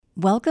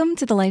Welcome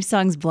to the Life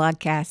Songs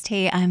blogcast.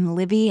 Hey, I'm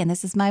Libby, and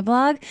this is my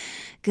blog.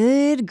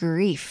 Good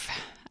grief.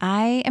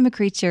 I am a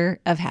creature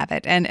of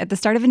habit, and at the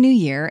start of a new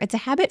year, it's a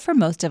habit for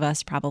most of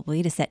us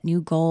probably to set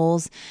new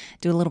goals,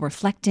 do a little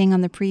reflecting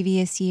on the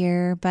previous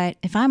year. But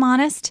if I'm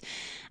honest,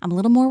 I'm a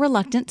little more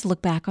reluctant to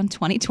look back on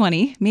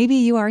 2020. Maybe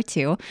you are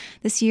too.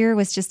 This year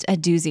was just a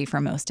doozy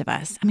for most of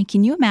us. I mean,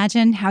 can you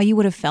imagine how you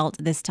would have felt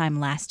this time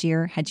last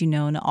year had you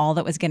known all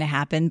that was going to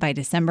happen by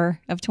December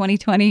of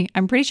 2020?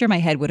 I'm pretty sure my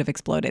head would have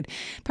exploded.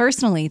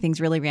 Personally,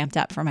 things really ramped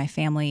up for my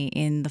family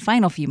in the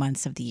final few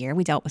months of the year.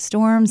 We dealt with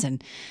storms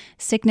and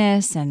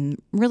sickness and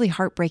really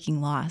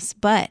heartbreaking loss.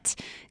 But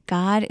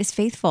God is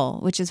faithful,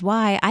 which is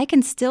why I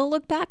can still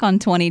look back on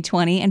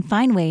 2020 and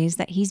find ways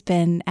that He's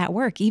been at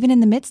work, even in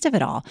the midst of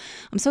it all.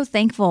 I'm so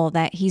thankful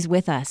that He's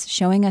with us,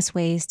 showing us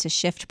ways to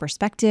shift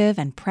perspective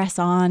and press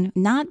on,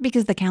 not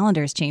because the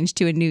calendar's changed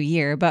to a new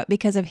year, but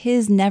because of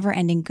His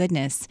never-ending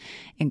goodness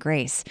and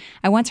grace.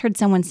 I once heard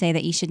someone say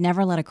that you should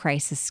never let a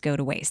crisis go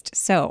to waste.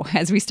 So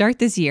as we start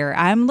this year,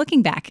 I'm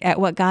looking back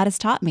at what God has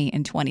taught me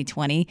in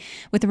 2020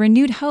 with a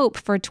renewed hope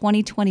for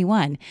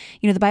 2021.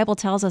 You know, the Bible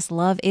tells us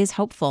love is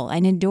hopeful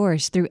and endures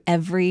through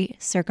every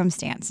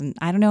circumstance. And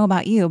I don't know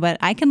about you, but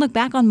I can look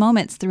back on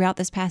moments throughout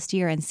this past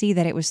year and see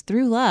that it was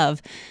through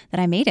love that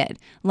I made it.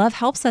 Love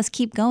helps us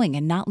keep going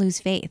and not lose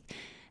faith.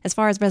 As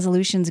far as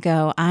resolutions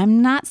go,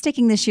 I'm not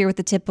sticking this year with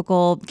the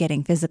typical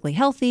getting physically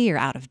healthy or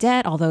out of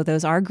debt, although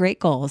those are great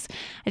goals.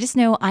 I just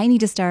know I need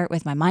to start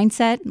with my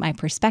mindset, my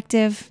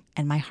perspective,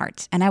 and my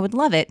heart. And I would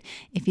love it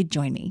if you'd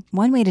join me.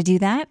 One way to do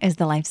that is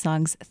the Life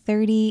Songs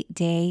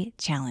 30-Day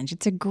Challenge.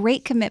 It's a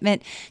great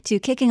commitment to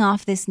kicking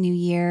off this new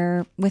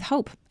year with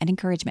hope and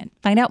encouragement.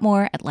 Find out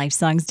more at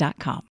lifesongs.com.